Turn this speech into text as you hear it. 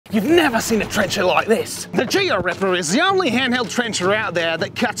You've never seen a trencher like this. The GeoRipper is the only handheld trencher out there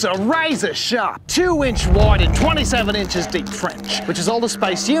that cuts a razor sharp, 2-inch wide and 27 inches deep trench, which is all the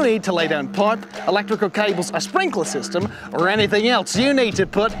space you need to lay down pipe, electrical cables, a sprinkler system, or anything else you need to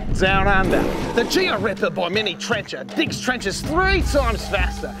put down under. The GeoRipper by MiniTrencher digs trenches 3 times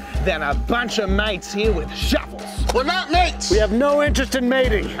faster than a bunch of mates here with shovels. We're not mates! We have no interest in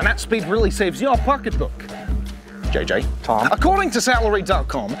mating. And that speed really saves your pocketbook. JJ. Tom. According to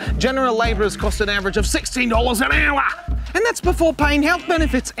salary.com, general labourers cost an average of $16 an hour. And that's before paying health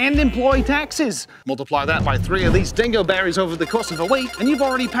benefits and employee taxes. Multiply that by 3 of these dingo berries over the course of a week, and you've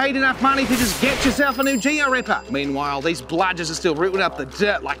already paid enough money to just get yourself a new GeoRipper. Meanwhile, these bludgers are still rooting up the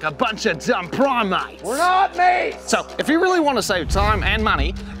dirt like a bunch of dumb primates. We're not mates! So, if you really want to save time and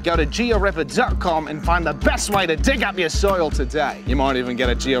money, go to GeoRipper.com and find the best way to dig up your soil today. You might even get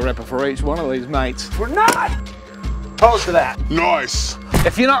a GeoRipper for each one of these mates. We're not opposed to that. Nice!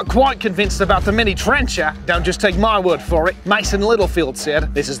 If you're not quite convinced about the MiniTrencher, don't just take my word for it. Mason Littlefield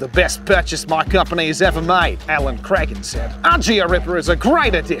said, "This is the best purchase my company has ever made." Alan Cragen said, "Our GeoRipper is a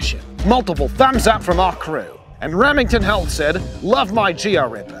great addition." Multiple thumbs up from our crew. And Remington Holt said, "Love my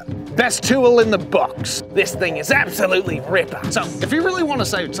GeoRipper. Best tool in the box. This thing is absolutely ripper." So, if you really want to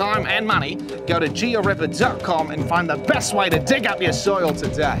save time and money, go to GeoRipper.com and find the best way to dig up your soil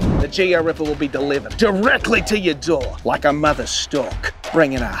today. The GeoRipper will be delivered directly to your door, like a mother stork,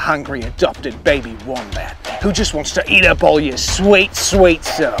 bringing a hungry adopted baby wombat who just wants to eat up all your sweet, sweet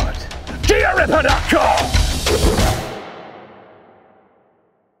sod. GeoRipper.com!